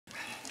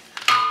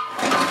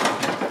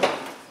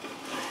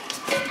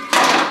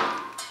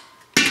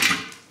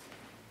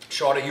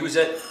show how to use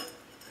it.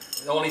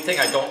 The only thing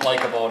I don't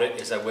like about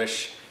it is I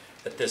wish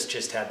that this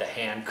just had the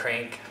hand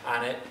crank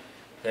on it.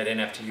 That I didn't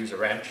have to use a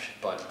wrench,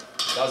 but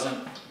it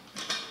doesn't.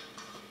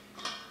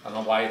 I don't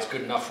know why it's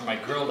good enough for my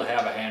grill to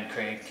have a hand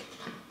crank.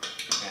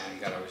 And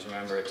you gotta always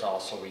remember it's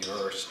also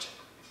reversed.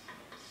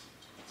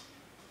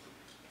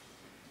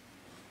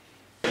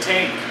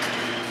 Tank.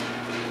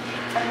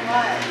 And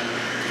what?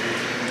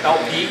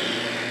 LP.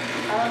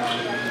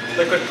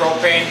 Liquid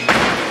propane.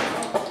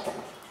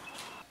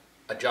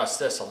 Adjust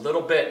this a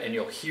little bit and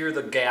you'll hear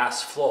the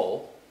gas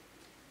flow.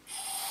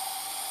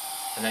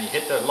 And then you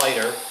hit the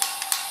lighter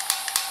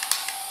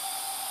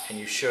and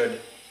you should,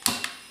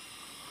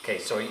 okay,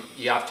 so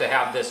you have to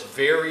have this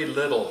very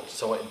little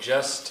so it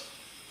just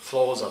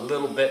flows a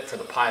little bit for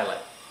the pilot.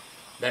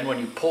 Then when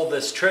you pull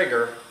this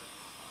trigger,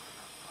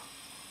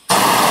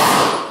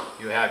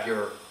 you have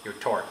your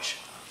torch.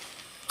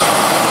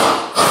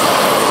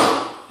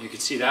 You can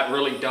see that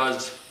really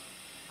does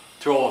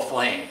throw a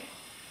flame.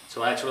 So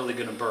that's really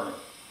going to burn.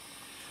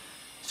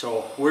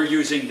 So we're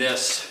using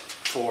this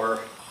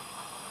for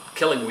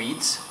killing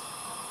weeds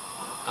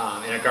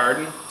in a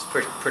garden,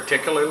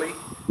 particularly.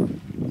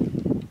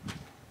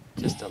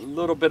 Just a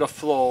little bit of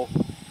flow.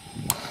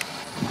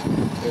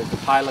 There's the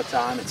pilot's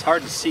on. It's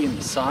hard to see in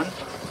the sun.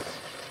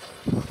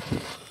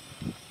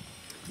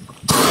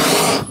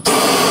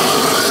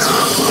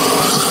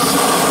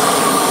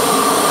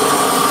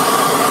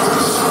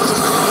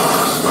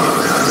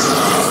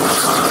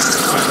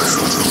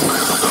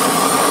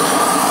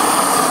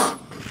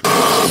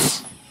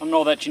 I don't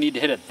know that you need to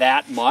hit it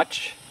that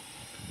much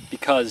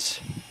because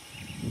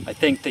I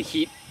think the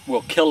heat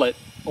will kill it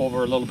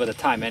over a little bit of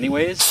time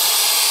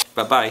anyways.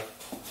 Bye-bye.